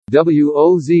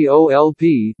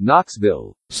WOZOLP,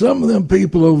 Knoxville. Some of them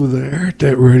people over there at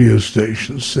that radio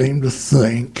station seem to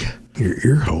think your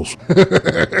ear holes.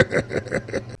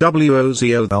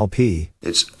 WOZOLP.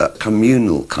 It's a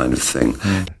communal kind of thing.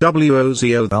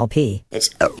 WOZOLP. It's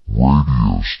a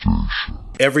radio station.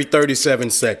 Every 37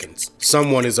 seconds,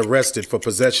 someone is arrested for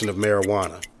possession of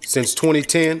marijuana. Since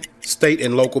 2010, state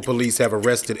and local police have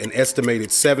arrested an estimated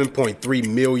 7.3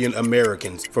 million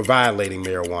Americans for violating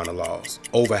marijuana laws,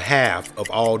 over half of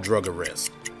all drug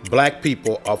arrests. Black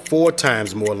people are 4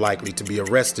 times more likely to be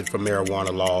arrested for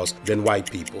marijuana laws than white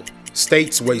people.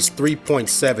 States waste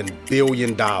 $3.7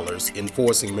 billion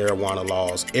enforcing marijuana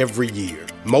laws every year.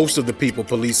 Most of the people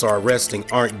police are arresting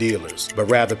aren't dealers, but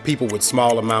rather people with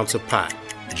small amounts of pot.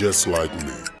 Just like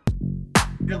me.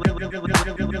 You're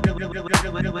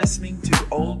listening to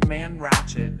Old Man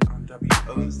Ratchet on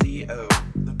WOZO,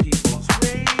 the People's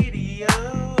Radio.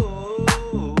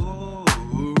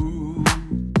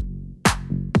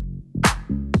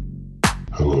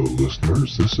 Hello,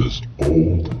 listeners. This is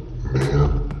Old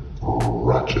Man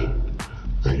Ratchet,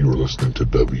 and you are listening to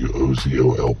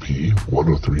WOZOLP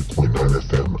 103.9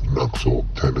 FM, Knoxville,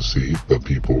 Tennessee, the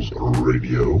People's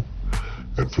Radio.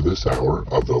 And for this hour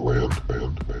of the land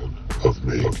of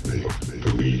make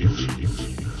believe,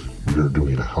 we are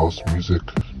doing house music,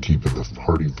 keeping the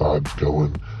party vibes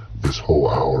going. This whole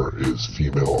hour is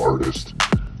female artists,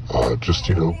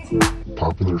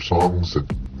 popular songs that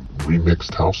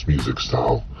remixed house music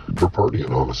style for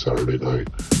partying on a Saturday night.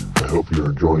 I hope you're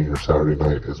enjoying your Saturday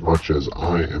night as much as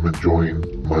I am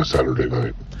enjoying my Saturday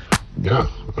night. Yeah,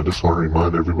 I just want to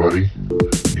remind everybody,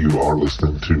 you are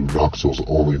listening to Knoxville's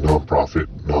only non-profit,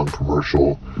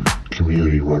 non-commercial,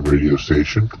 community-run radio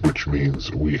station, which means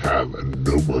we have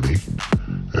no money.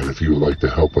 And if you would like to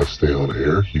help us stay on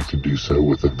air, you can do so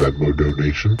with a Venmo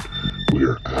donation. We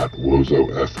are at Wozo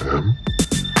FM.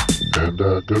 And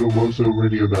go to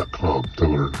wozoradio.com to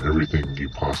learn everything you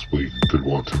possibly could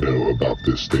want to know about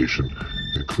this station,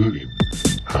 including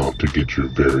how to get your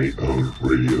very own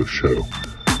radio show.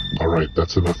 Alright,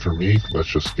 that's enough for me. Let's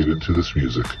just get into this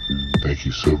music. Thank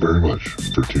you so very much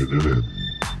for tuning in.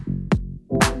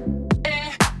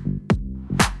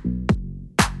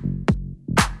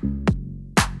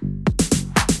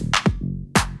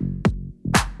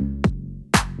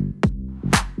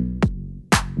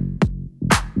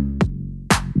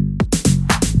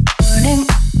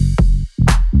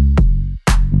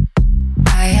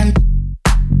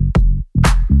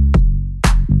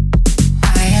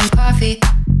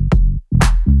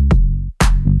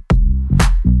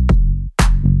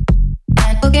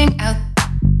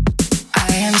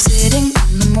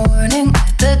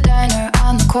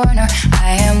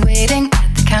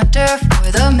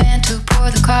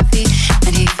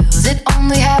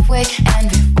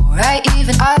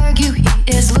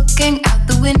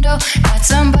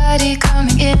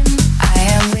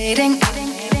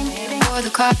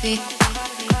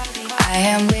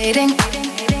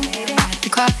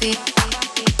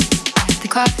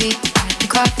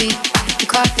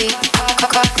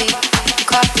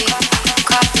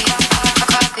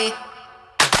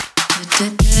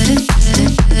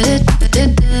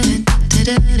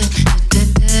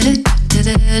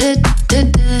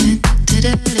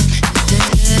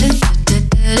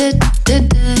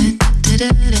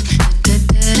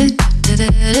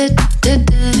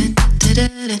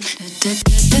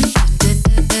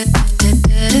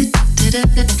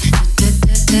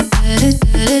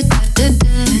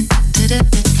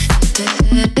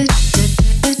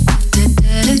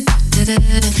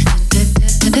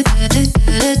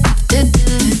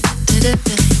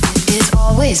 It's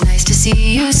always nice to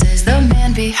see you, says the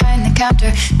man behind the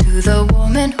counter to the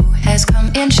woman who has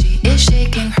come in. She is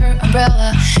shaking her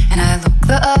umbrella, and I look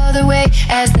the other way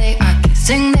as they are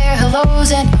kissing their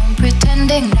hellos, and I'm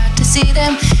pretending not to see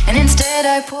them, and instead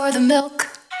I pour the milk.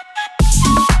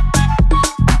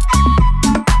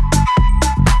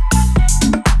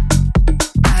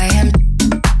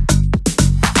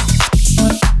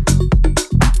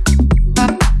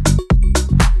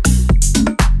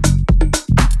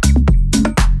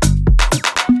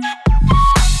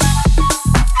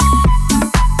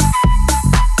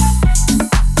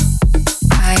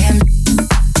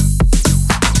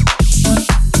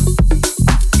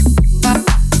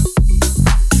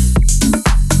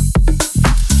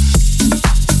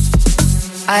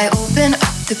 I open up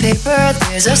the paper,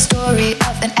 there's a story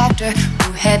of an actor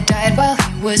who had died while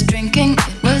he was drinking.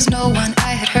 It was was no one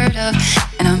I had heard of.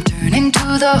 And I'm turning to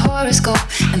the horoscope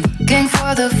and looking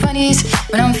for the funnies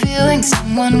when I'm feeling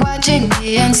someone watching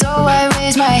me. And so I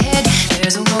raise my head.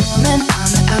 There's a woman on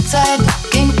the outside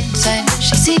looking inside. Does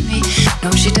she see me? No,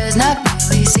 she does not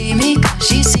really see me, 'cause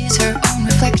she sees her own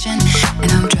reflection.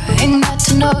 And I'm trying not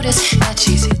to notice that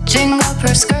she's hitching up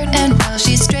her skirt, and while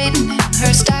she's straightening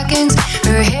her stockings,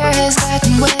 her hair has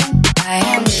gotten wet. I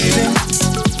am leaving.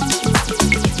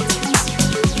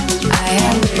 I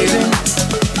am leaving.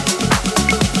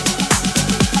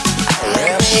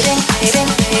 Waiting, waiting,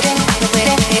 waiting, waiting,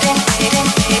 waiting, waiting, waiting,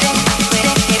 waiting,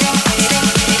 waiting, waiting, waiting.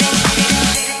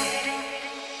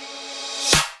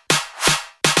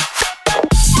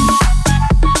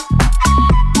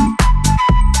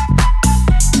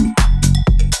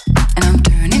 And I'm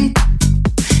turning.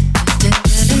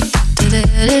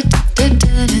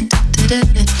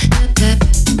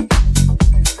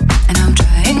 And I'm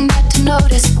trying not to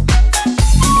notice.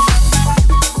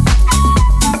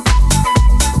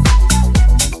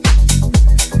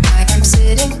 Like I'm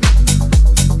sitting.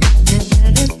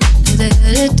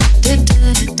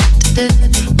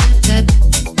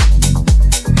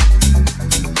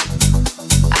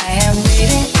 I am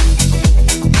waiting.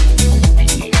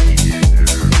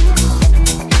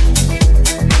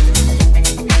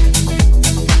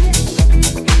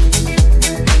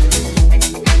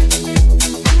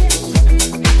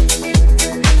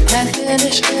 I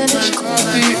finish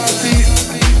coffee.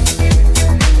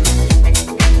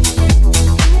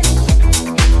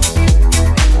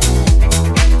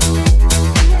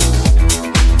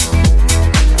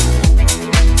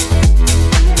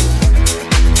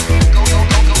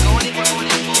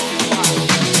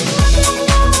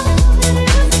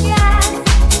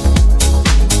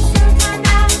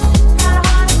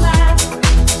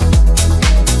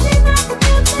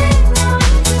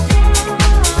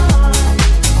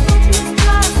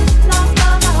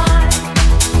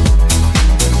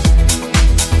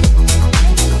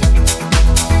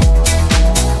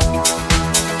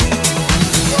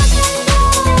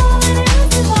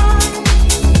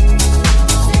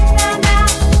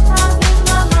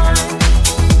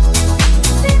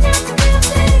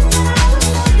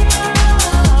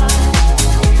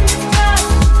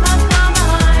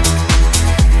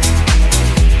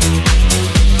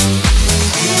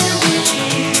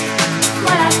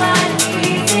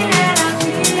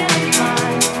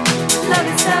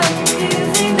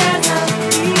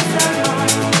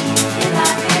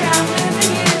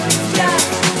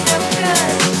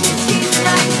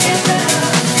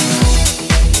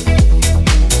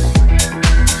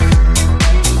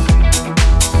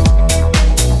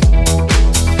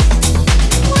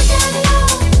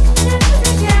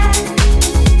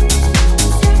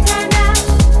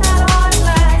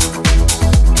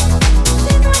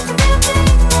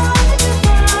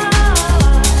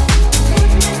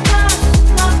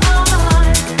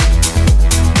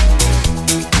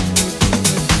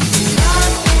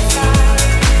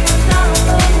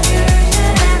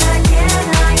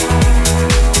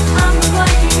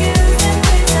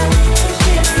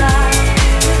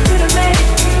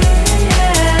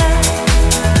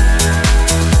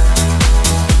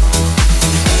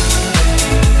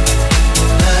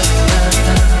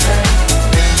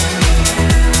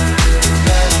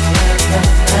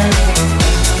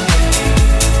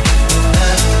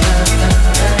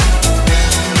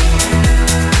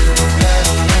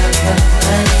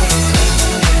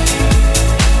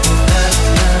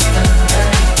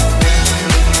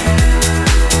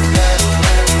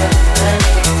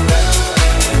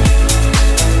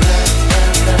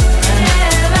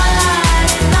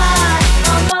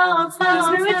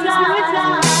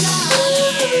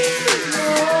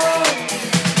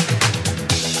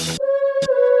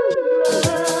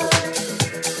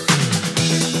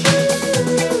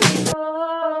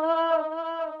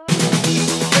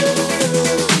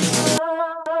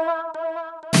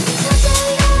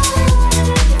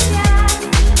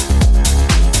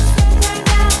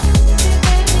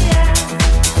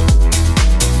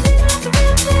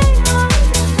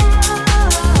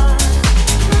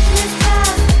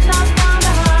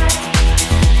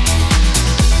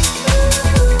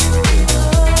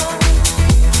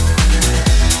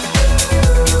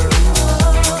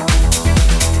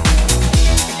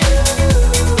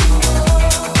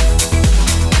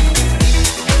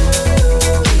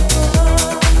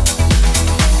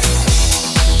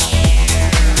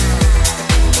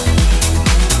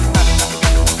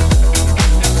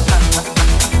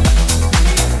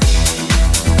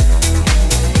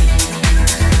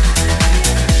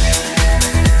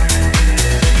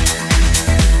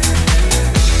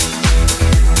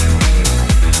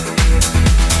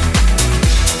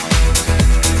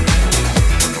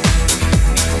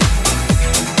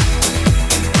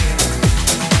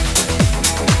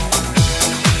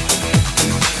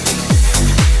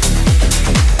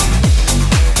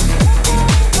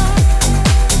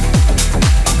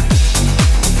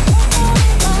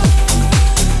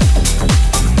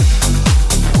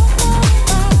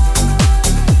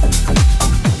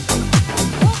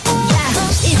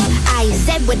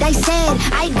 I said,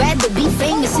 I'd rather be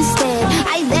famous instead.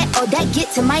 I let all that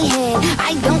get to my head.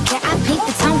 I don't care, I paint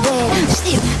the town red.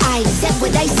 Still, I said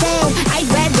what I said. I'd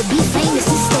rather be famous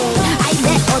instead. I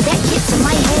let all that get to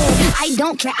my head. I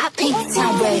don't care, I paint the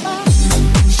town red.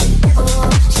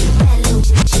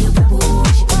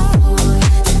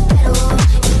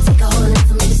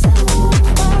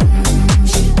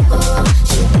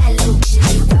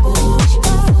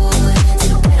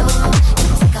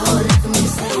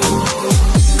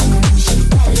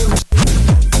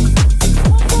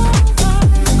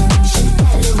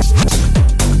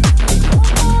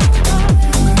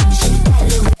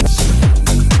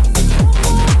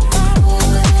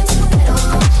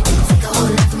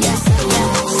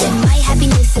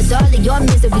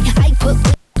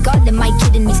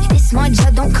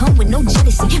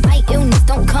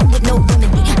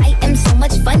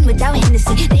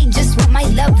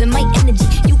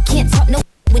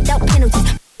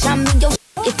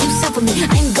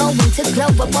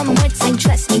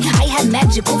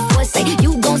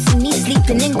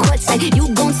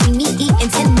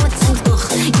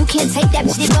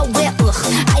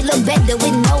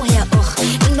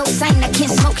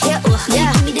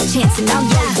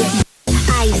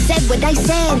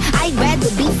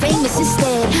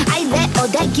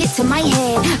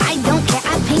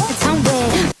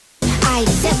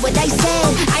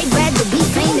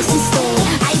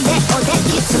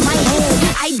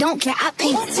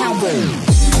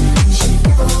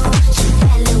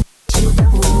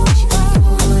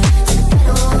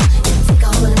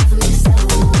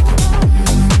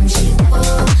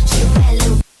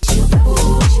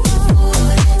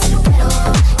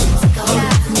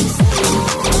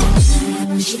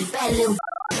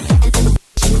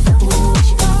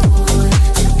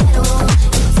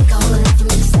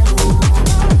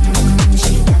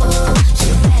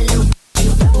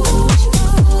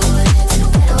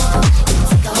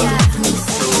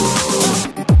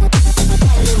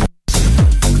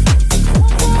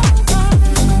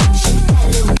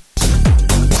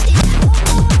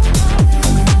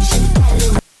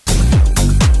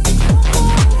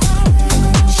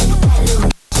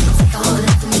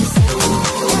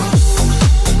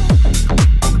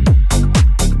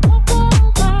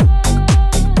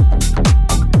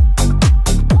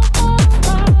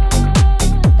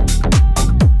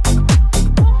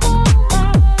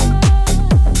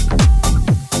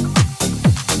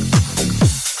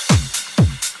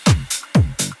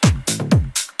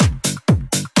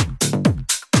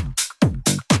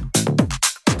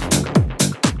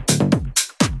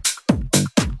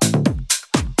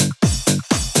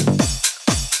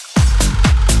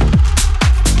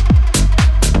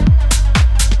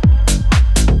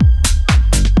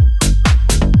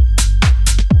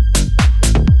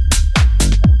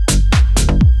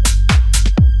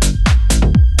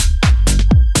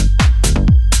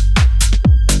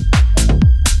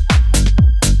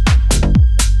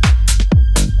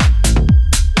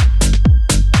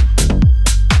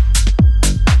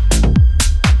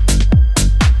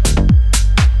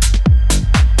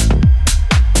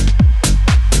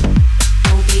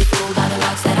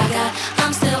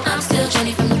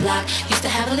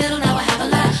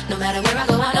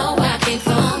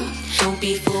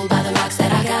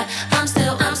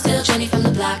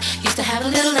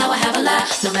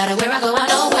 Where I go, I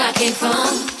know where I came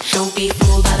from. Don't be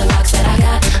fooled by the rocks that I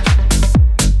got.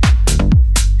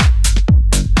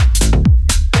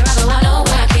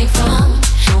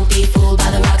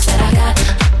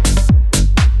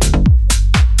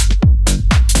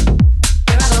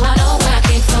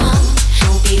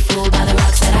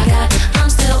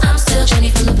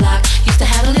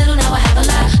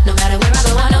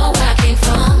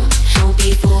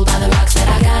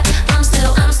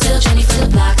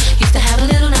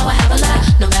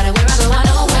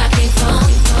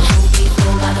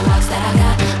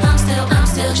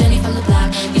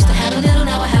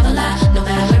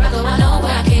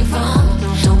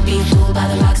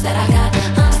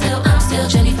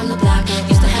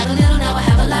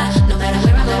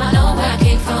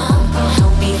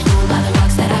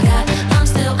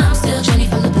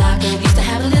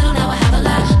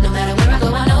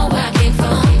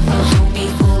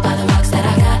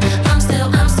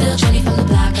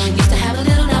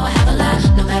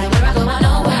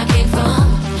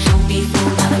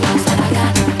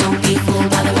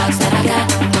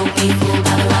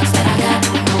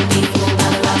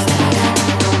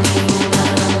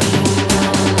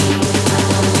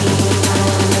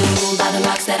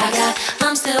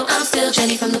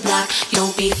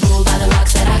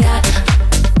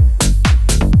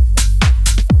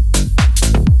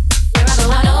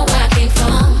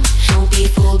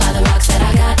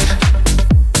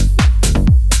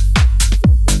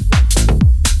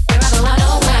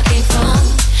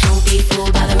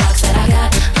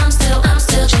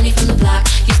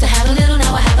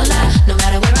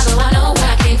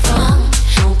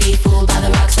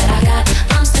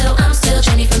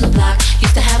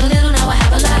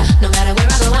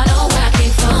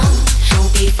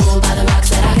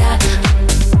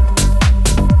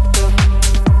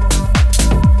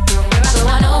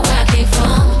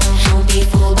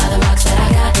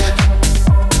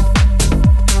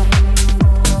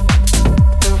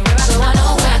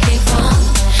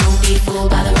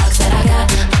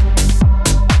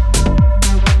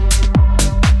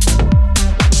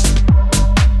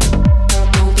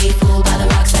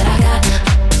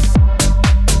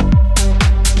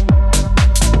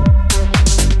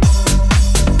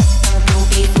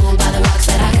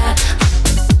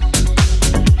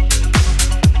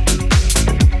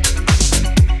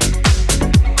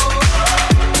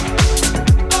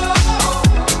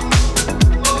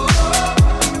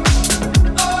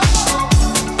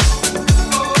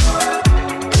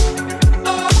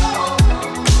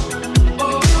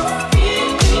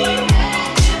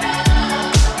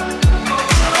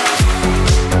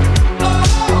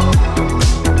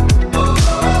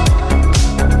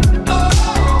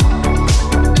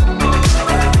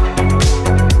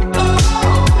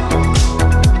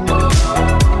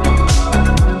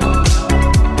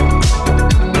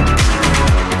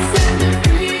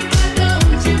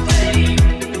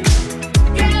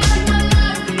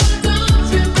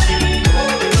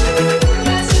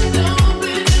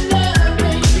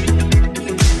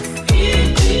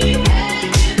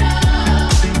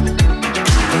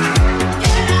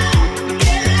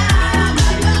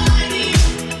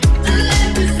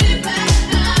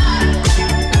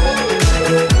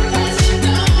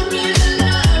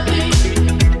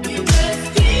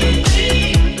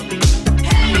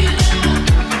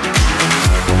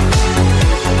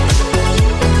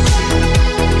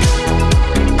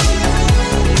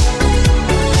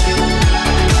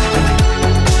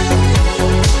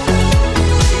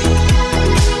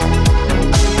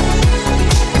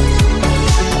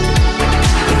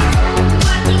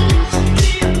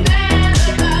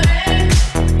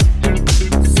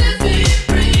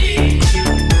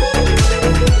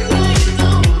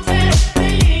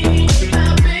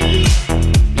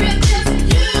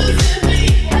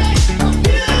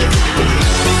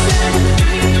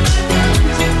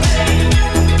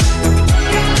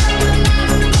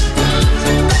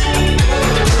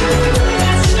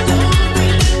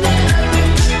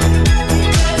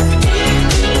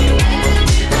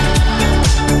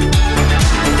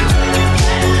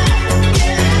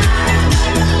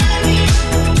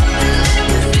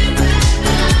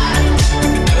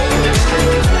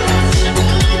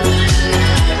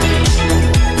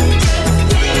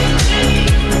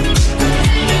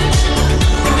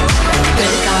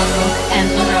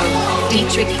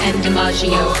 Dietrich and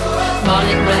DiMaggio,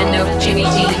 Marlon Brando, Jimmy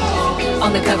Dean,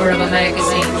 on the cover of a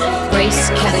magazine. Grace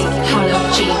Kelly, Harlow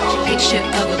G, picture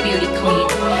of a beauty queen.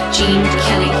 Jean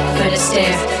Kelly, Fred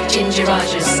Astaire, Ginger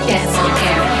Rogers, dancing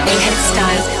hair. They had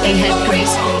style, they had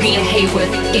grace. Rita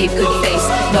Hayworth gave good face.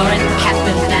 Lauren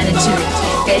Catherine with attitude.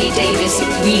 Betty Davis,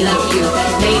 we love you.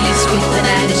 Ladies with an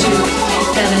attitude.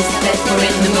 Fellas that were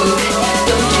in the mood.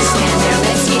 Don't just stand there,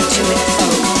 let's get to it.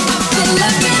 Been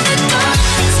left in the dark,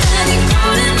 standing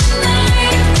out in the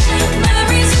night.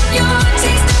 Memories of your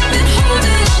taste, I've been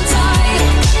holding on tight.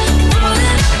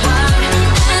 Falling apart,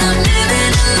 and I'm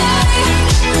living a lie.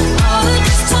 All of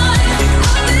this time,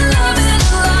 I've been loving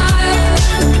a lie.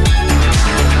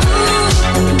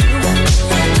 Ooh,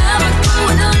 am I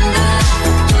going under?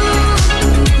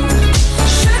 Ooh,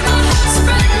 should my heart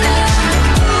surrender?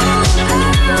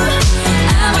 Ooh,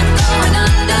 am I going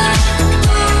under?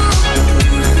 Ooh,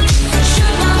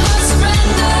 should my heart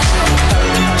surrender?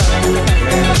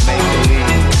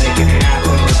 Make it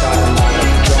happen without a lot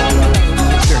of drama.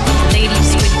 Ladies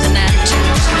with an attitude.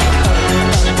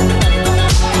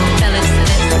 Fellas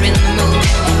that are in the mood.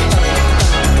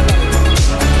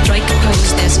 Strike a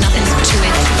pose, there's nothing to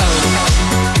it.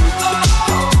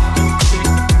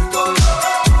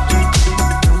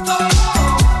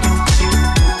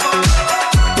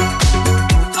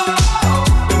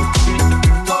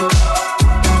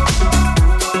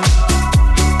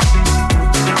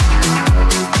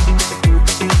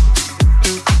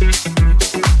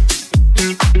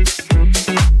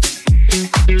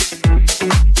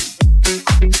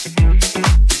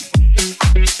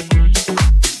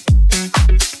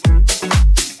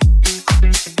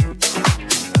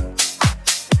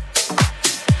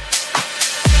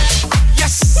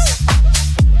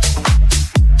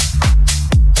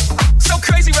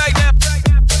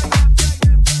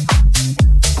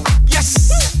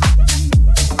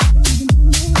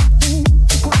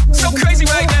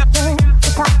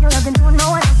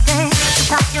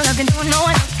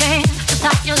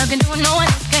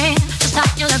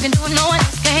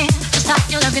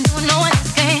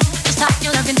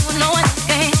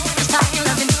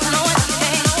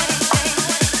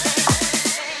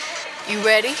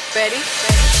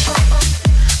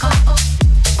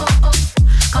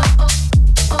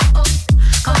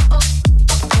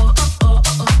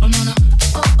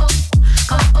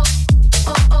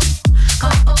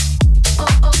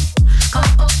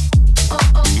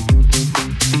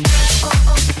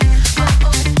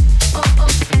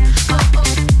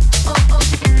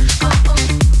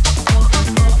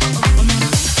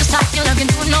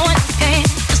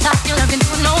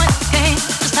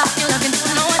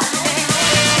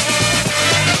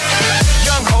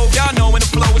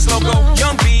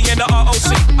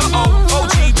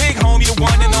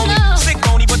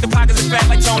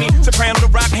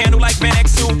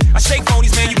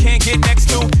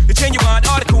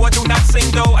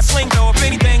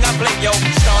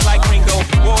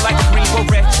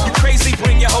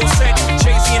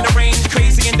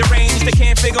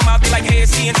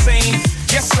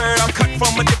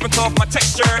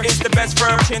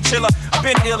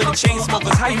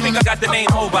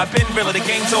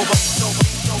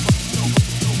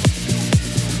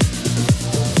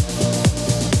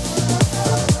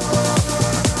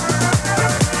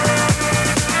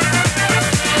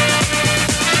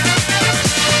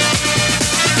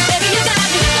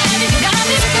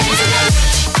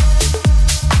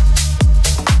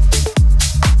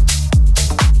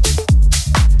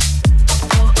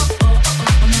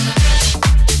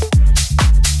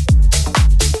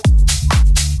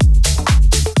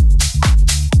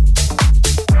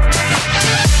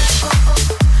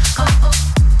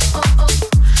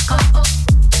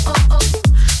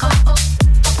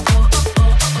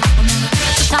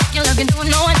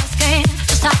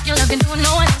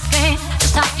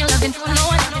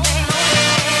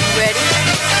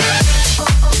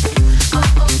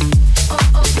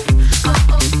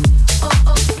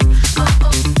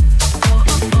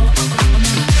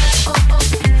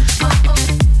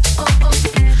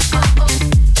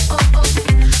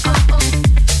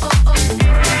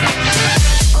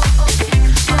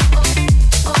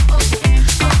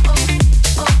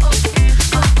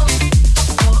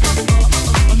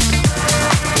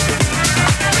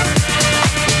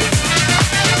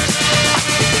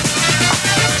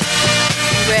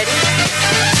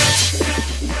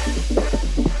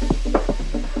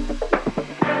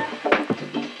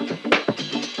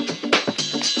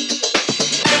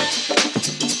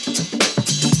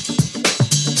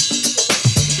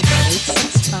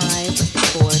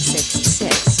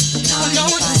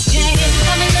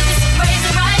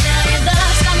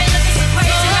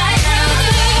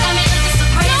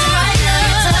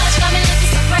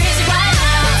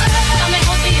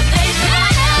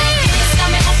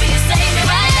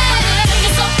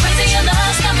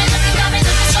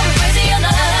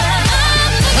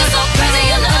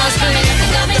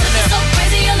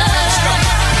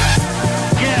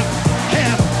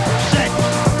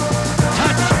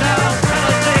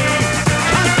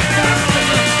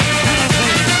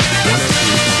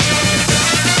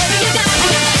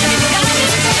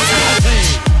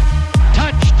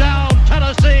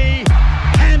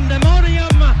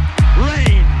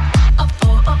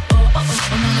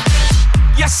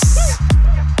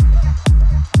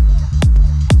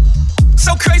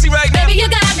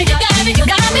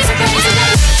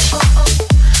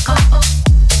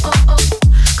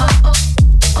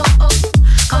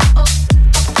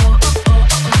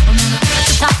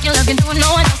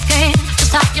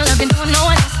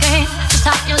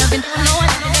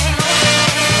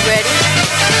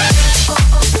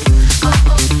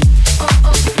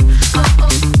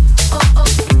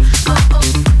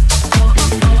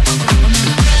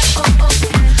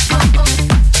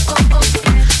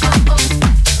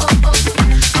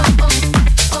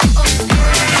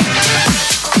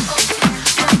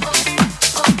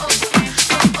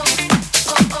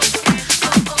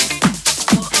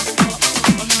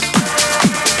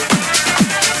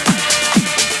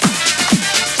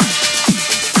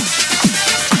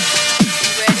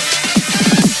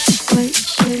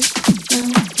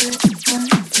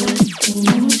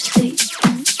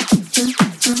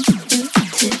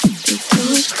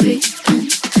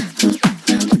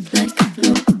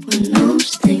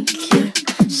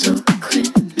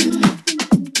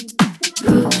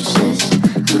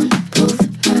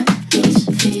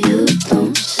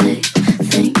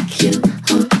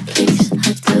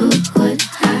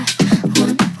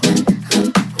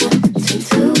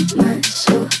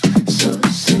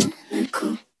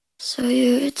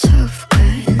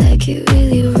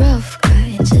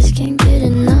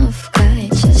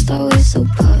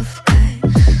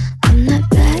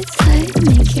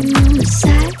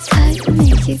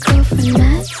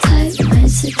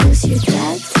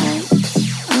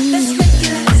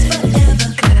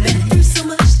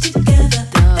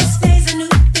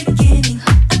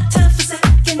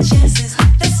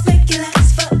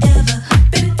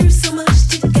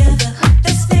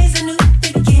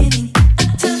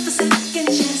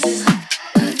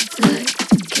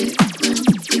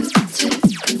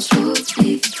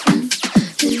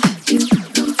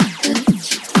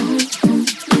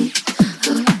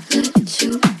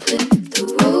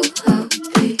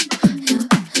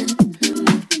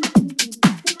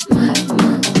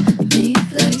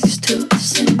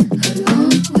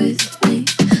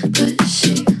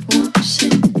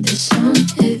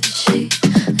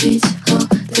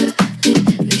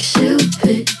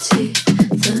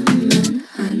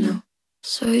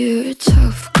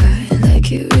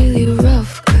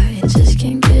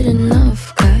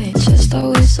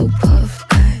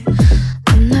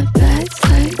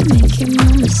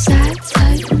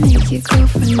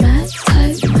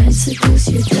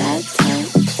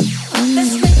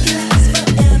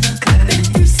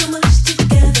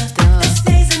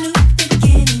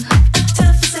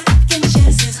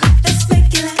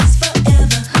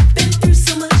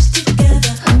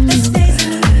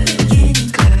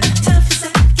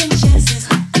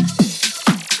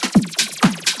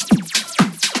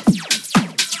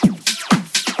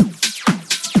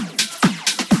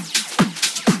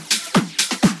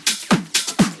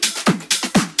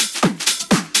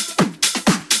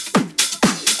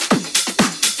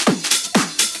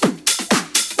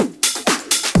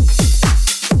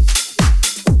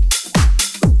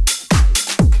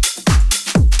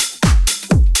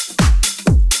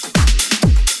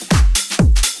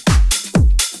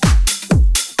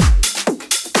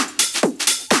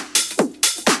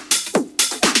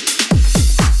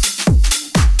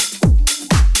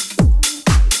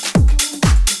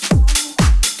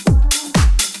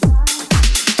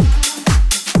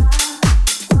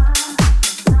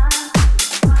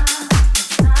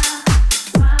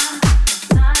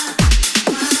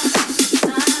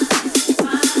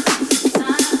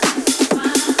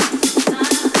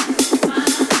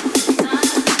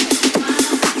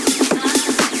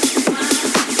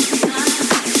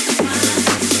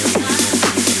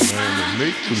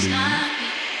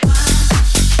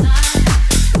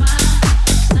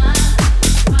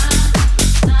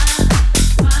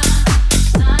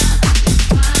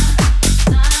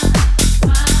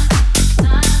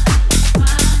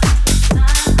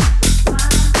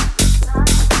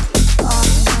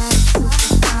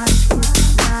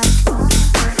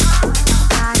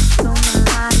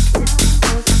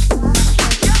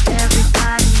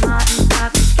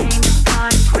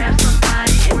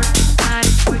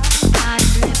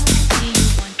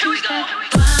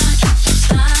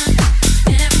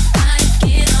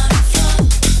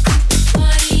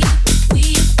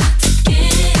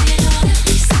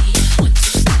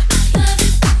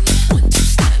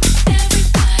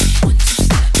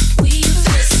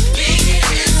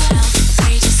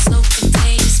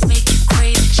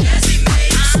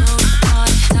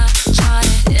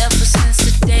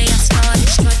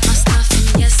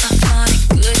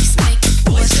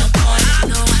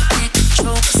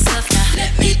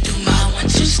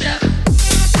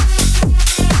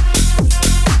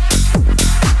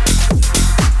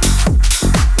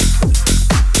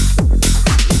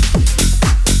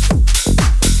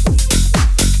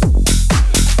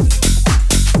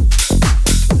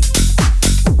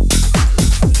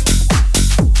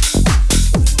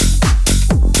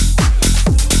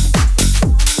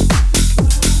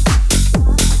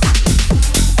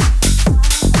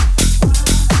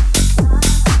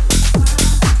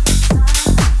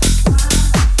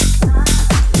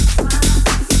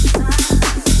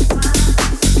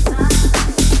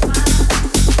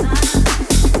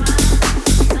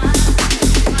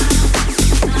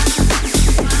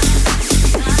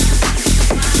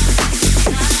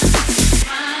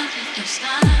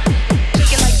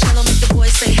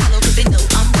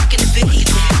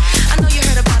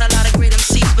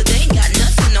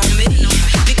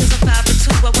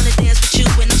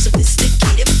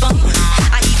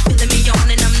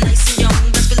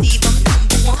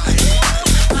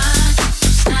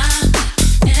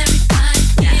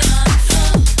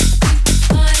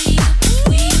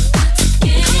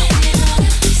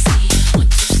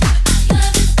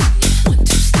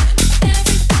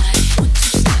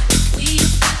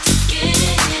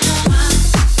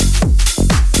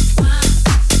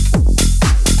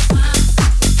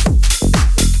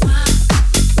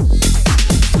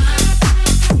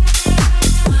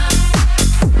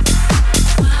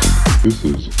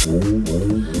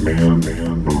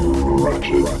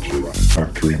 I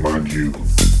have to remind you,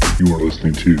 you are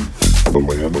listening to the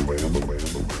land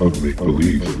of make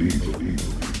believe,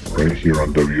 right here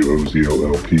on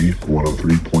WOZOLP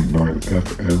 103.9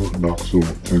 FM,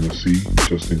 Knoxville, Tennessee.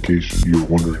 Just in case you're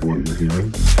wondering what you're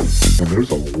hearing, and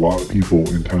there's a lot of people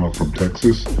in town from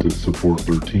Texas that support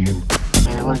their team.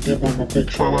 And I want to give them a big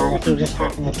shout out if you just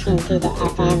happen to tune to the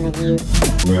FM and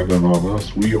you. Landing on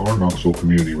us, we are Knoxville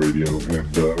Community Radio,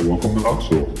 and welcome to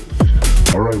Knoxville.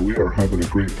 Alright, we are having a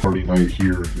great party night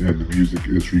here, and the music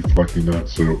is reflecting that,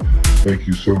 so thank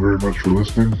you so very much for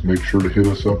listening. Make sure to hit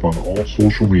us up on all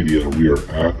social media. We are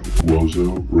at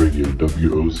Wozo Radio,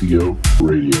 WOZO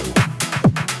Radio.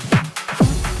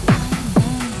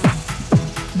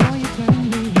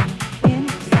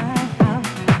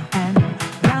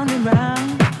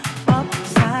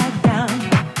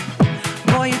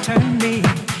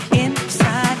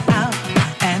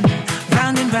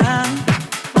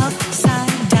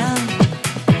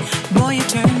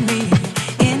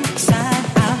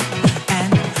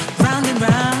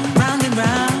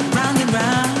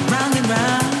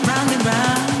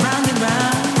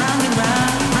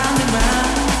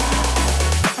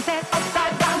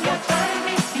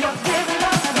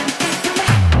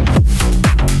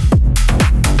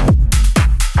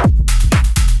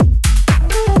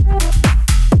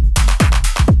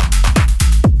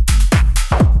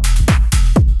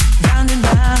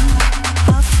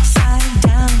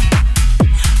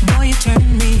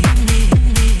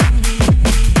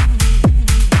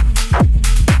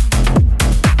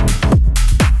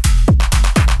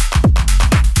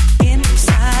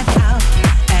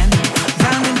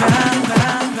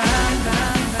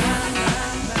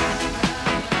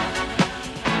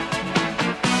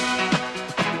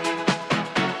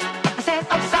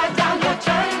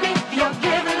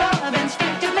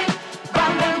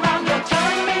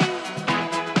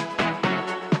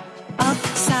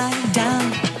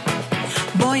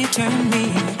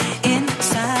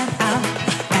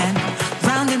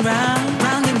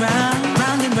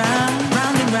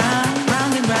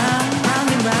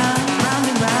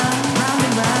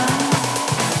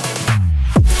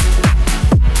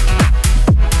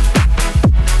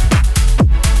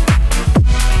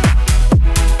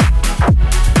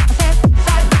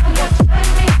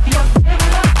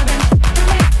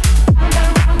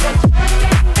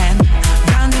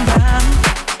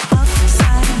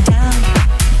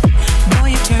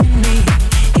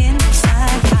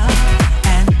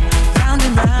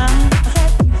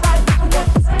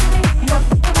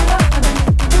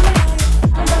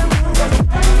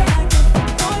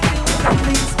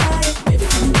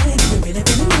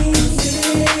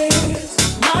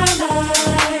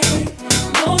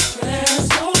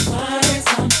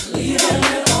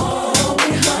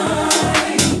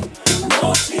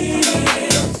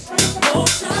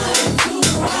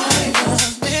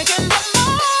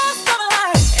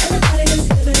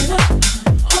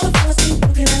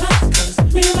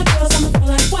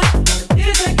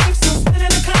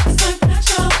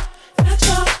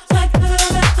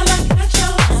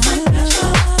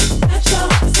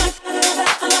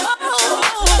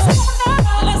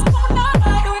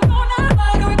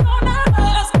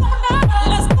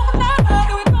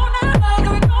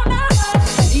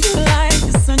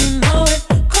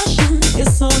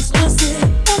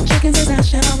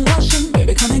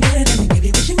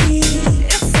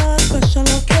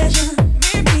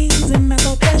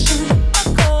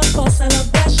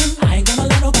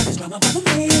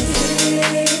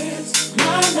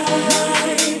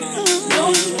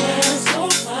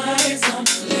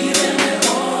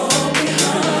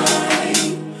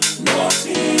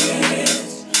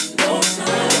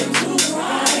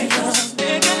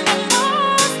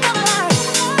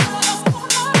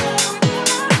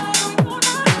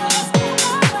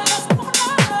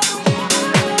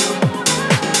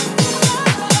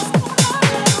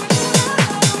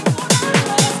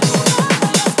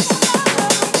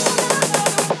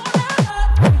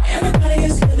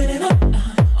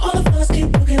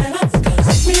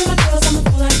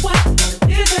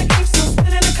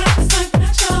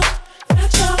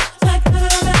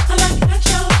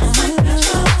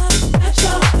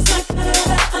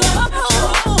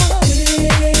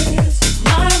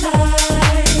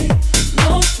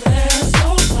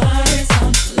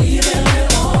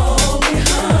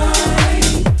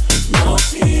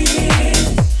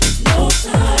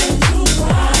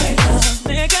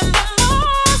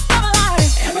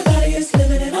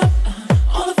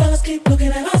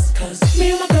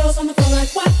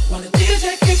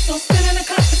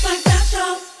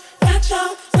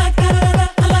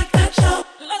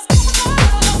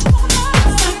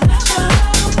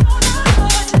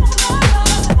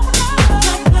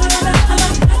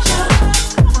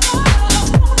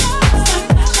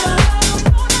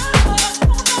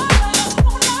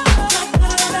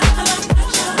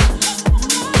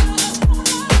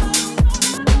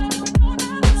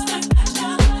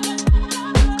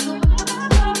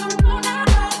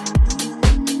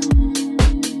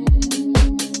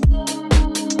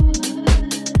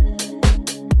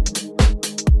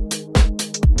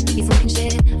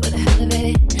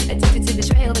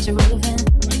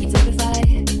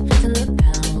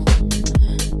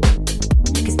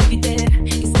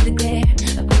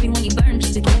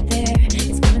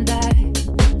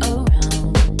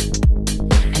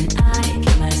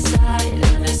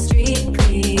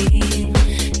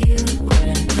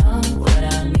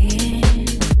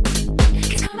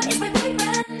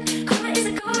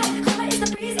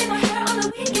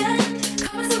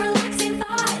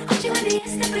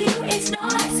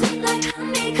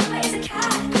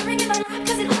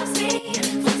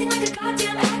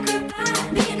 goddamn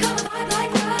acrobat. Being called a vibe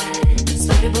like that.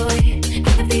 Spider boy, king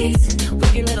of thieves,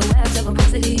 with your little webs of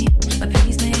opacity. My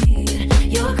pennies made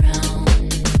your crown.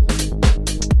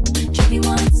 Check me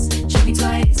once, check me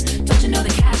twice. Don't you know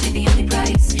the cash ain't the only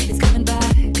price? It's coming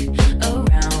back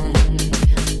around.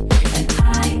 And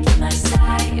I keep my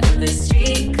side of the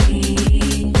street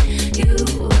clean. You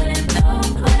wouldn't know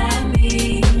what I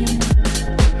mean.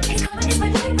 It's karma is my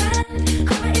boyfriend.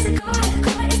 Karma is a god.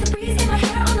 Karma is the breeze in my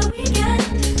hair on the weekend.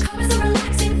 Karma's a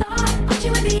relaxing thought. Aren't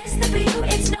you envious that for you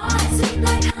it's not? Sweet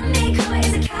like honey. Karma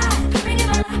is a cat. Purring in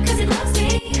my lap cause it loves me.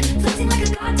 Floating like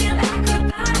a goddamn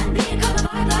acrobat. Being called a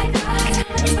vibe like that.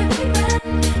 Karma is my boyfriend.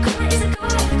 Karma is a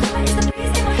god. Karma is the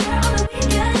breeze in my hair on the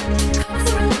weekend. Karma's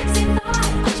a relaxing thought.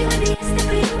 Aren't you envious that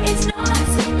for you it's not?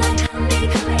 Sweet like honey.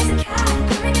 Karma is a cat.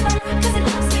 Purring in my lap cause it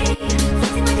loves me.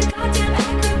 Floating like a goddamn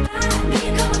acrobat.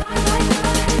 Being called a vibe like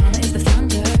that. Karma is the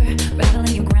thunder,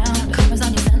 rattling your ground. Karma's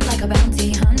on your scent like a bounty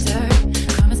hunter.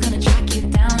 Karma's gonna track you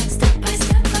down, step by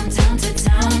step from town to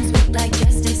town. Sweet like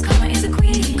justice, karma is a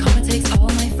queen. Karma takes all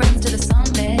my friends to the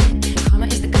summit. Karma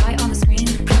is the guy on the screen,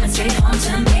 coming straight home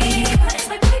to me. Karma is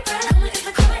my boyfriend.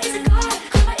 Karma is a god.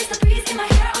 Karma is the breeze in my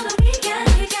hair on the weekend.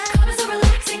 Karma's a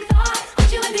relaxing thought.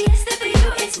 Aren't you envious that for you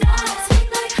it's not? Sweet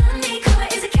like honey. Karma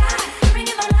is a cat, purring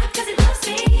in my lap cause it loves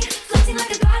me. Floating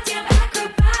like a goddamn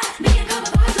acrobat. Being karma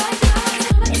vibe like that.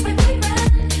 Karma is my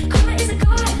boyfriend. Karma is a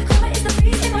god. Karma is the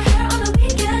breeze in my hair on the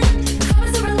weekend.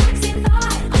 Karma's a relaxing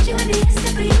thought. Aren't you envious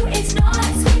that for you it's not?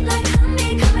 Sweet like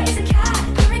honey. Karma is a cat,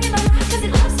 purring in my lap cause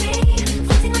it loves me.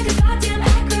 Floating like a goddamn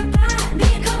acrobat.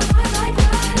 Being karma vibe like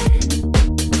that. Karma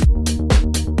is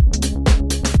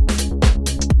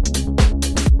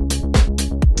my boyfriend.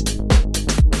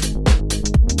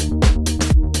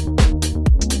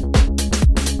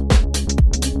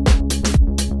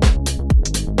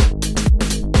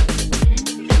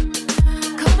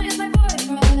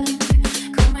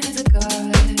 Karma is a god.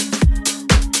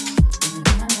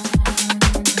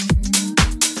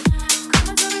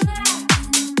 Karma's a relaxing thought.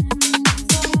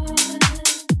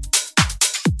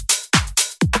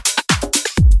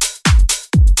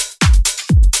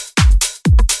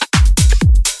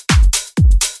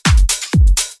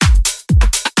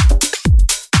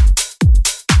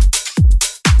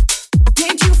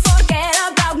 Did you forget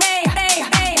about me?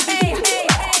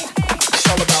 It's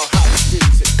all about house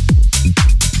music.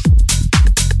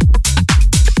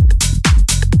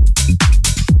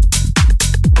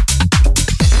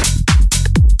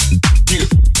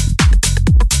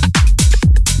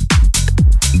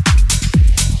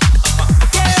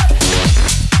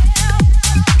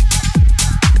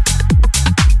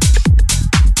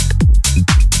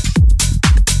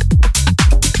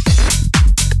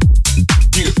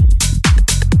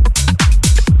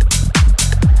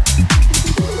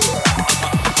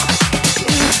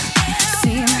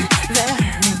 Seem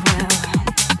very well.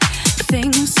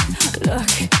 Things look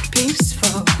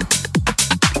peaceful.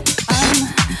 I'm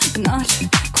not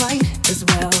quite as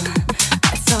well.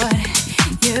 I thought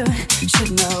you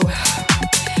should know.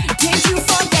 Did you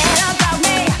forget about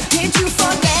me? Did you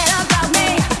forget about me?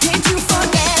 Did you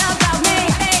forget about me?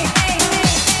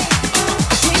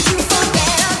 Did you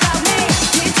forget about me?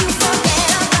 Did you forget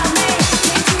about me?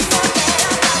 Did you forget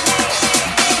about me?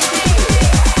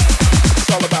 It's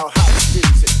all about house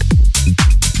music.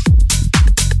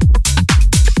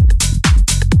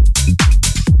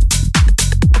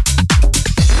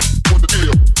 What the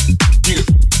deal? Yeah.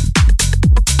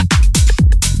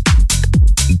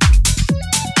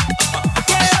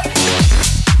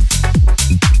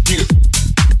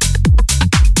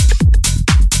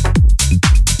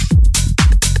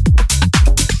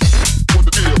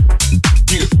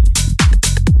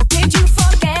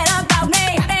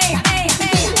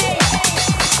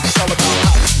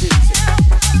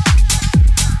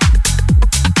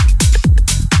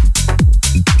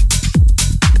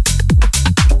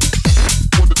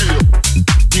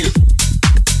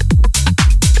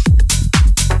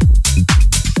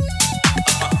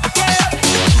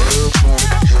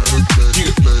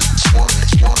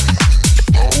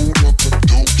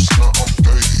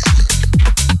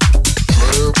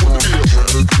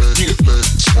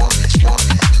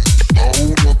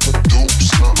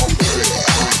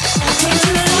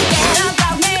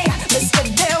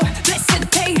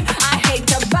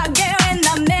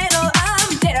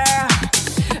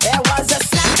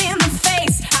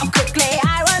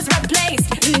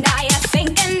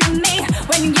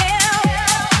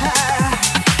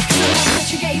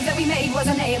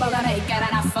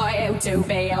 to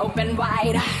be open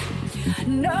wide.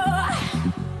 No,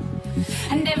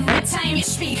 And every time you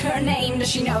speak her name, does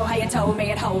she know how you told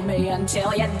me and hold me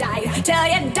until you died? Till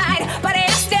you died, but you're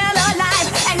still alive.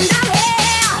 And I'm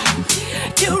here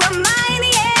to remind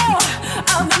you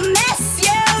of the mess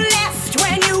you left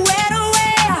when you went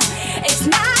away. It's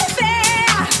not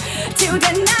fair to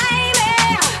deny me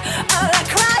of the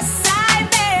cross I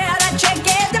bear that you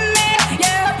gave to me.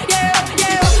 You,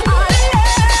 all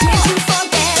alone. Did you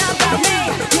forget about me?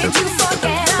 Did you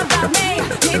forget about me?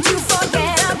 Did you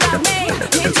forget about me?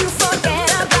 Did you forget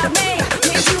about me?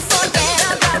 Did you forget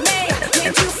about me?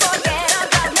 Did you forget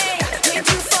about me? Did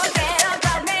you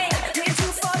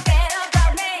forget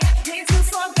about me? Did you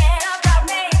forget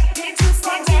about me? Did you forget about me? Did you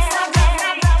forget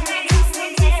about me?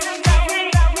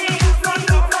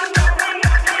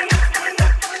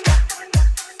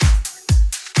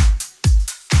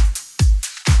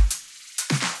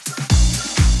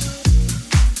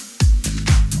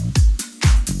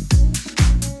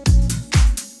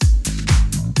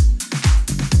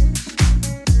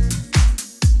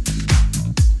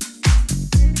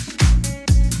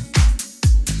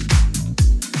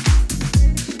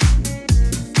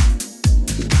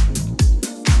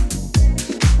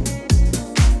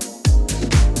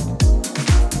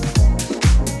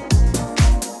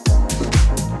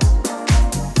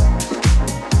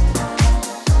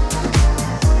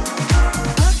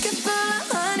 Pocket full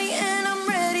of honey and I'm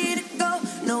ready to go.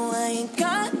 No, I ain't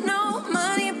got no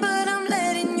money, but I'm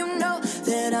letting you know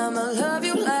that I'ma love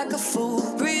you like a fool.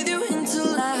 Breathe you in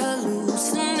till I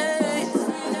hallucinate.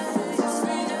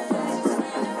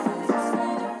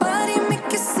 Body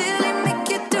make it silly, make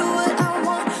you do what I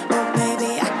want. Oh,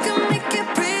 baby, I can make it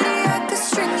pretty, I can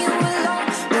string you along.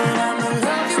 But I'ma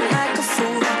love you like a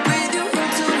fool. Breathe you in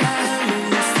till I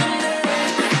hallucinate.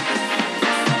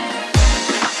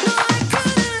 No, I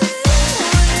couldn't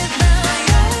live without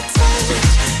your touch.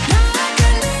 No, I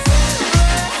could never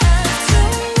have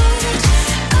too much.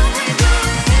 I'll breathe you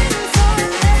in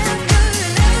forever,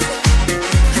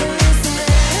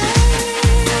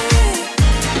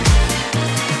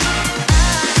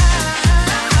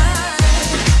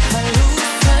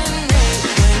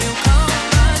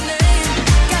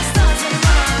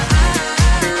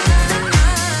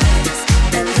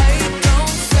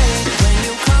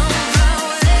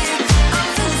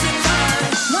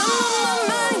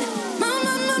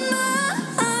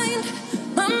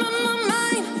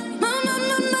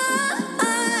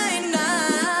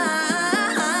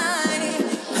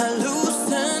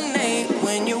 hallucinate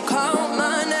when you call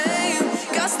my name.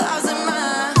 Got stars in my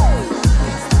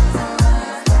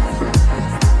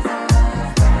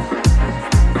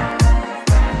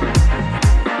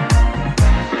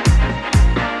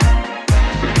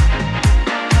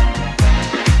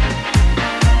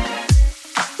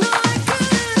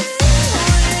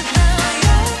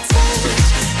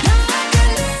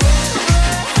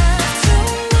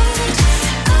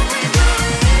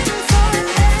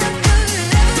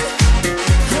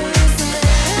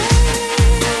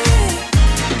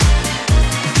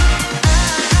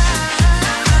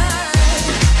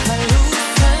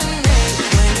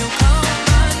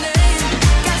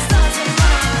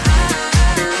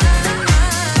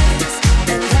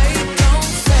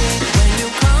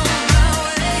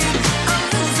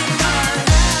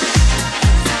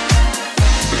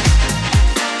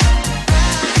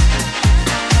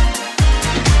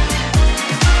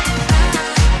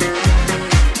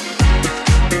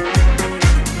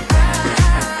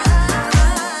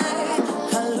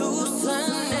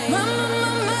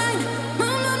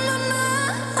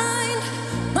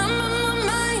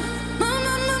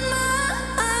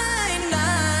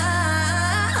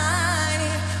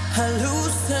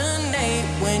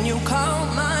hallucinate when you call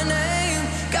my name.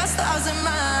 Got stars in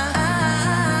my eye.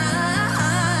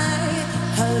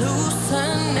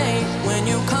 Hallucinate when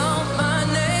you call my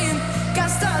name. Got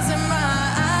stars in my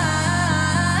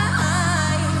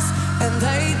eyes, and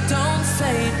they don't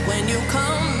fade when you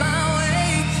come my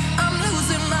way. I'm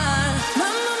losing my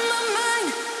mind.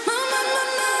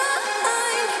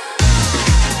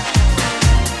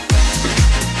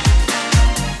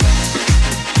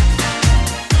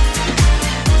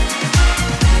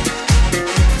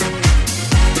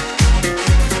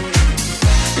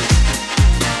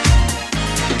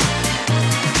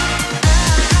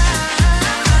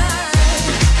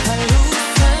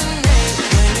 Hallucinate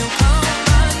when you call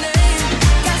my name.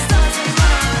 Got stars in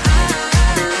my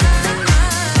eyes.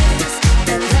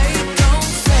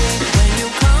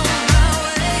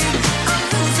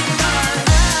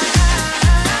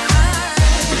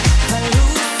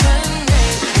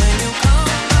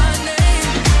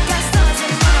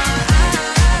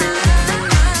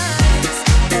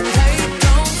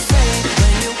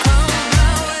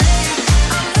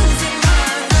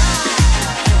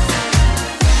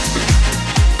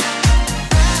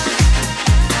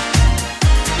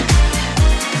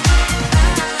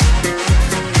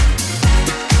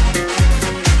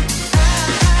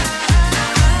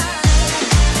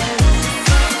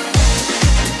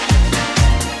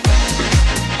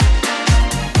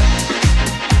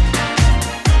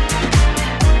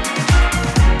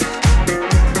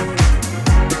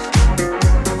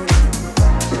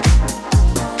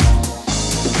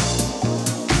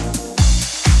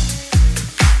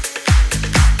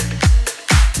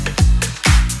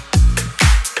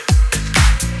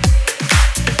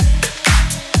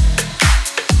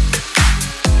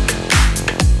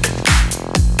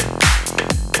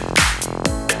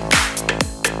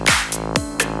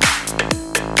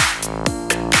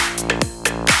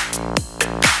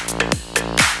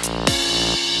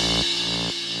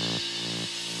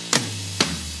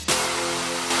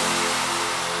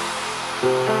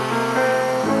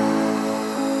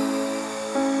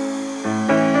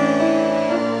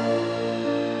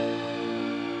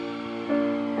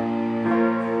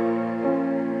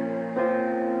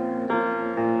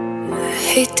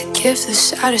 hate to give the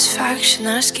satisfaction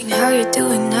asking how you're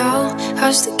doing now.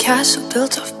 How's the castle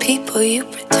built of people you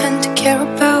pretend to care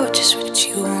about? Just what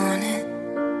you wanted.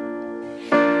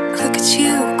 Look at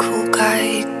you, cool guy,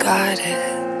 you got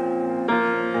it.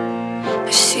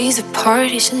 I see the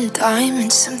parties and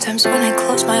diamonds. Sometimes when I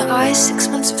close my eyes, 6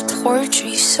 months of torture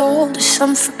you sold to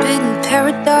some forbidden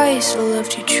paradise. I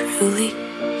loved you truly.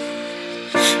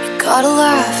 You gotta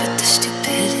laugh at the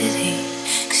stupidity,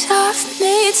 'cause I've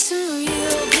made some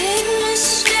real big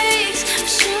mistakes. I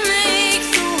should make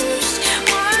the worst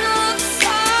one look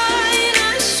fine.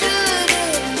 I should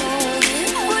have known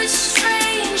it was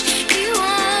strange. You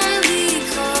only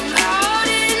come out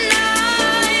at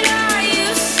night. I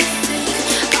used to think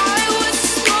I was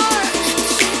smart, but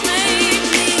you made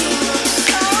me look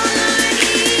so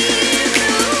naive.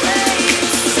 The way you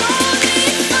sold me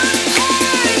for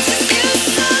parts, you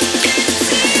sunk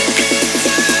into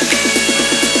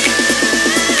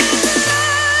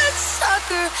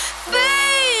sucker,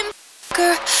 fame,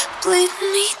 fucker, bleeding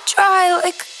me dry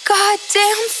like a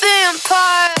goddamn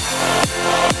vampire.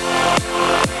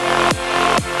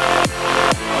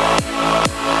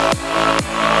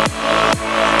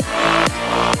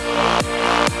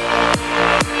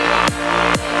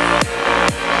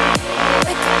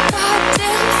 Like a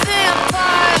goddamn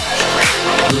vampire.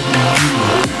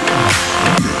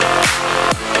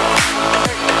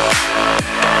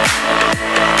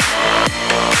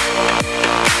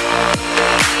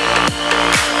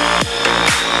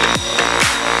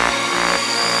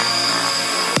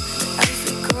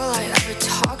 Every girl I ever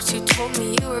talked to told me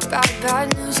you were bad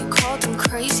news. You called them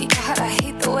crazy. God, I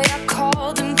hate the way I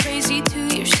called them crazy too.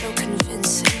 You're so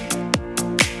convincing.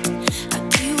 How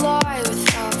do you lie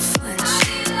without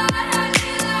flinching?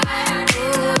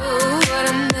 Ooh, but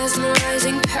I'm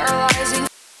mesmerizing, paralyzing.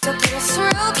 A little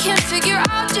thrill, can't figure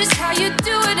out just how you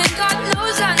do it, and God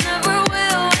knows I never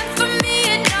will. And for me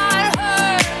and not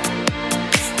her,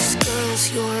 'cause girls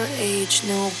your age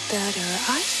know better.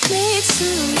 I've made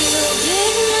some real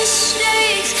big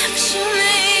mistakes. I should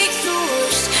make the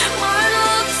worst one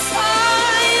look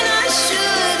fine. I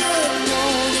should have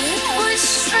known it was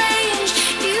strange.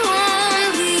 You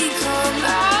only come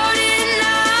out at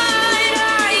night.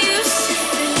 I used to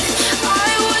think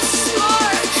I was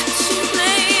smart, but you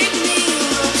made me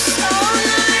look so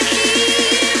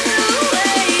naive. The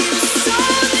way you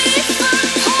sold me for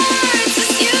parts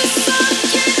as you sunk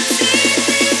your teeth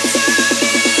into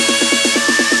me.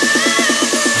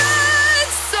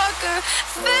 Sucker,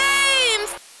 fame,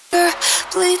 fucker,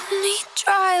 bleeding me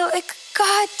dry like a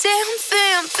goddamn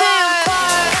vampire.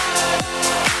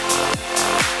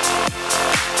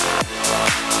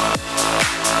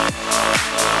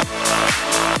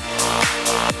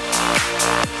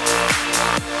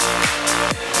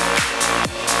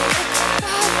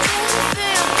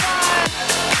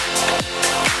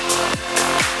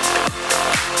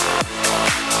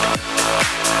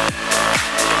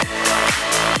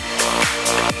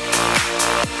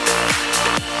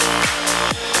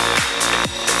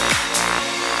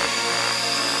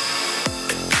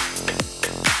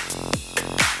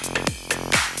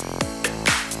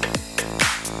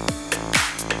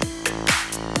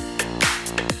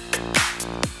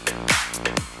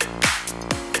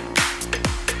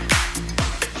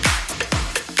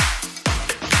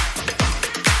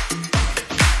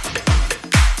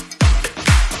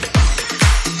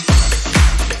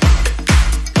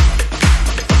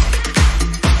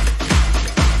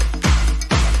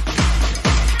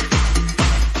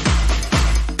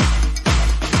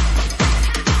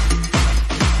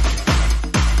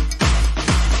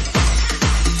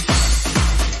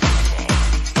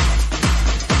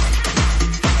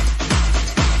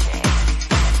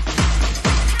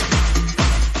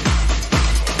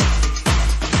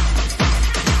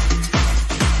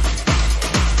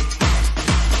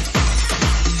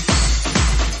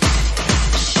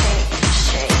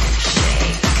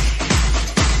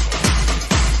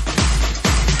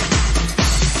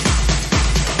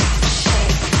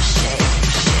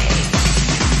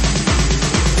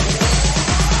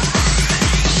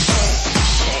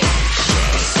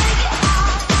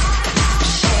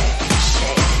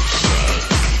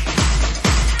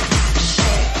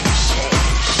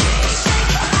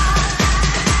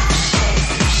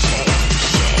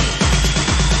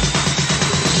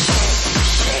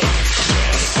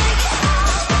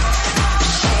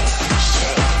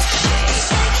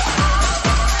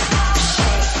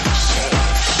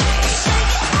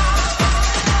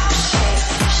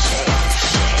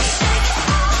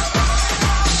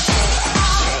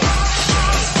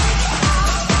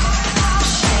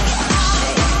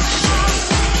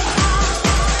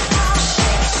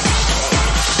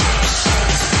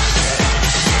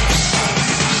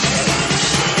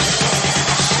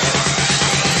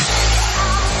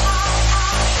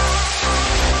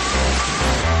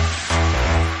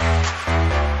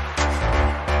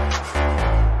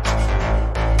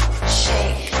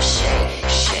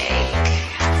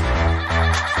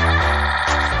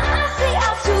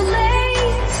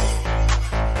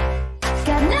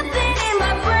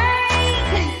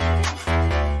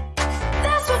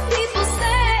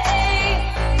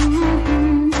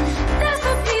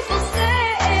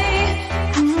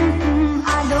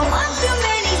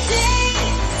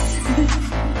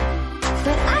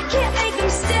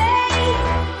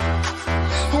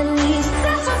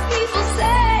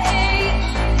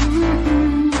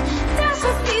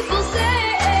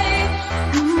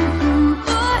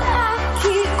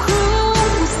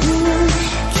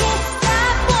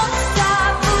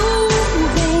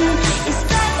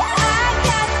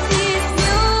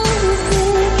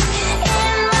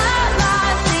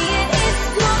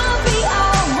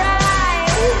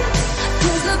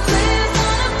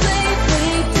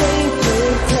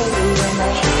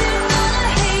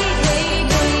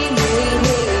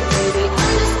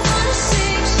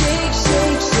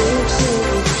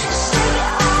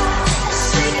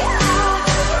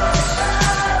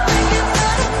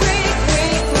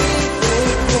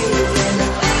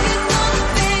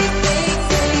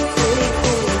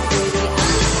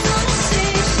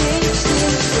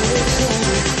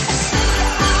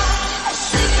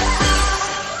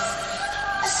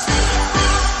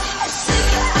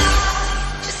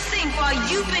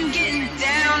 you've been getting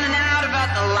down and out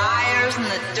about the liars and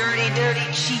the dirty, dirty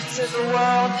cheats of the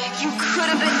world. You could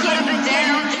have been getting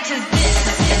down to this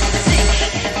sick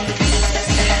beat.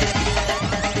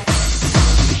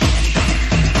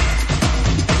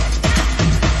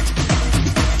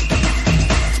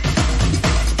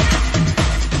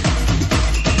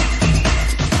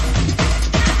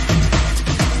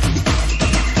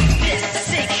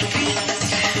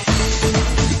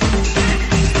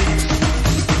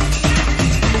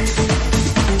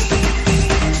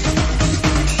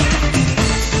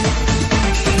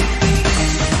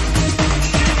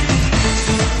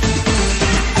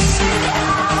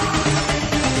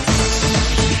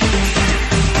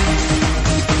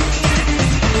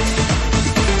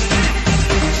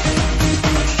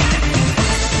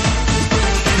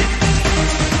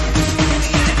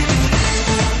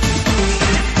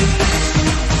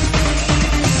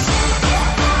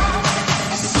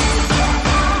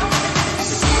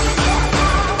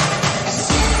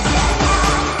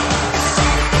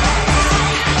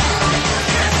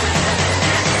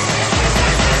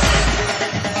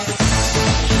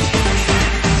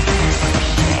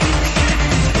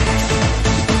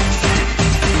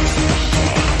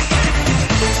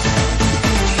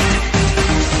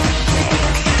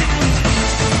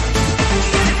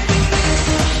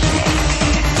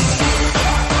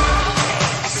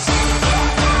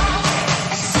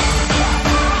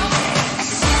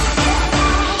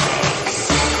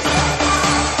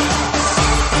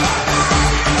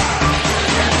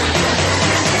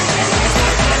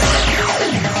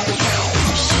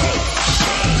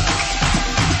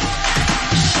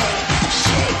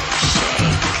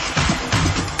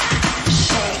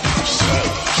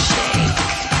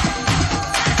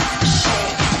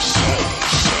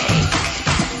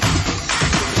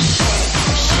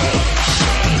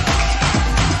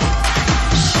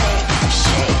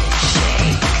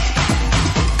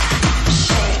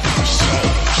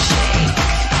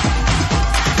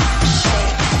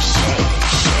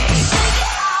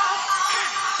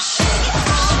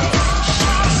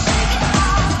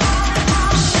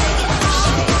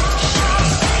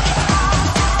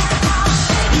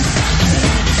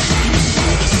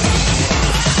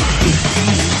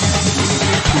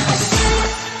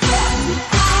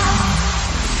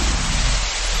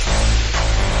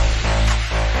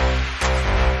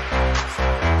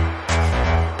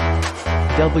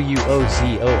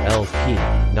 WOZOLP,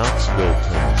 Knoxville,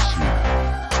 Tennessee.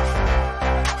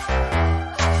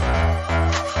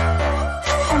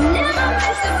 I'm never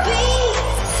meant to be.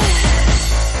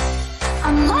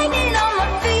 I'm lightning on my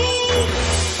feet,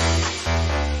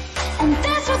 and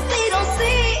that's what they don't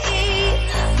see.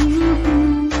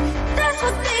 That's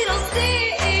what they don't see.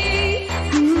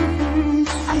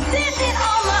 I'm dancing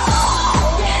on my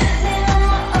own.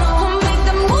 I'll make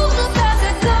the moves about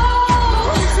to go.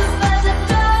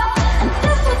 And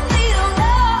that's what they don't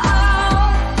know.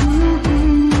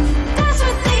 That's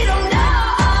what they don't know.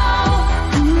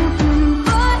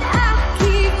 But I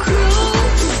keep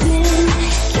cruising.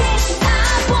 I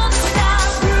won't stop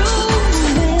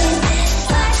grooving.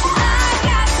 Like I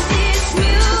got this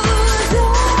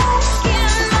music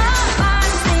in my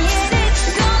mind saying it's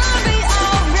gonna be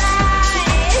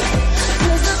alright.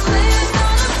 'Cause the player's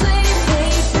gonna play, play,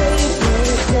 play,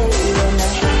 play, play. And the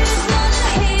haters gonna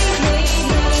hate, hate,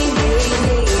 hate, hate, hate,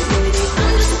 hate.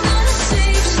 I'm just gonna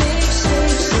shake, shake,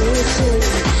 shake, shake, shake.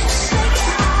 Shake it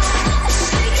out,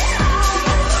 shake it out.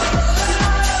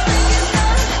 It's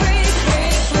gonna break,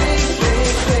 break, break,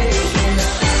 break, break. And the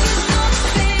player's gonna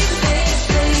fade, fade,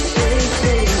 fade, fade,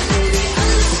 fade, fade. I'm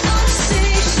just gonna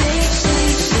shake, shake,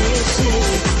 shake, shake,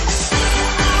 shake.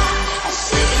 I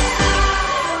shake it out, I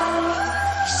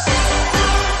shake it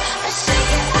out. I shake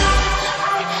it out,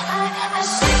 I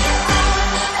shake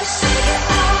it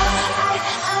out.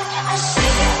 I shake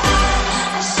it out, I shake it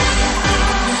out. I shake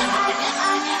it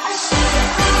out, I shake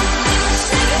it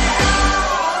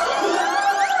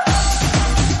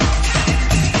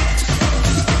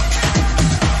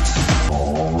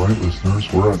All right, listeners,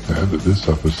 we're at the end of this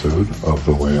episode of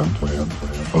The Land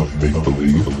of Make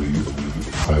Believe.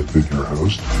 I've been your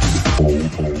host,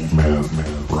 Old Man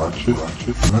Ratchet.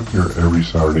 And I'm here every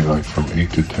Saturday night from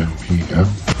 8 to 10 p.m.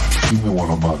 Even when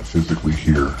I'm not physically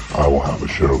here, I will have a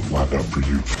show lined up for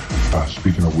you.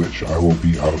 Speaking of which, I will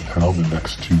be out of town the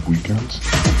next 2 weekends.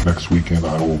 Next weekend,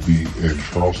 I will be in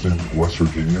Charleston, West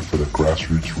Virginia for the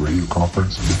Grassroots Radio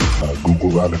Conference.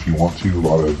 Google that if you want to. A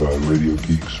lot of radio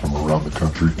geeks from around the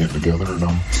country getting together, and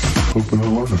I'm hoping to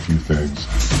learn a few things.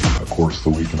 Of course, the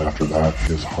weekend after that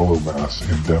is Hollow Mass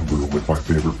in Denver with my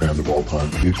favorite band of all time,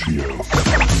 Itch.io.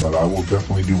 But I will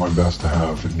definitely do my best to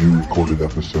have new recorded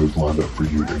episodes lined up for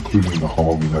you, including including the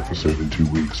Halloween episode in 2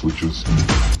 weeks, which is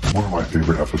one of my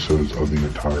favorite episodes of the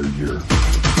entire year.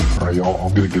 Alright, y'all,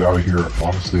 I'm gonna get out of here.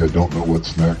 Honestly, I don't know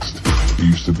what's next. He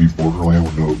used to be Borderland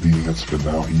with no obedience, but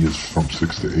now he is from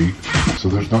 6 to 8. So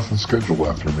there's nothing scheduled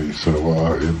after me, so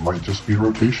it might just be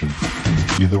rotation.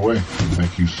 Either way,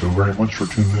 thank you so very much for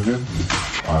tuning in.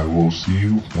 I will see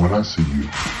you when I see you.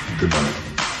 Good night.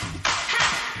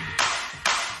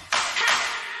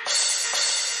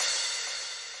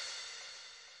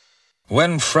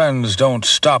 When friends don't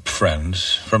stop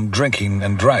friends from drinking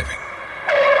and driving.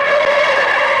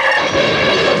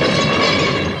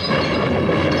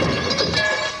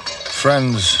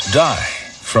 Friends die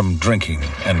from drinking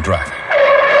and driving.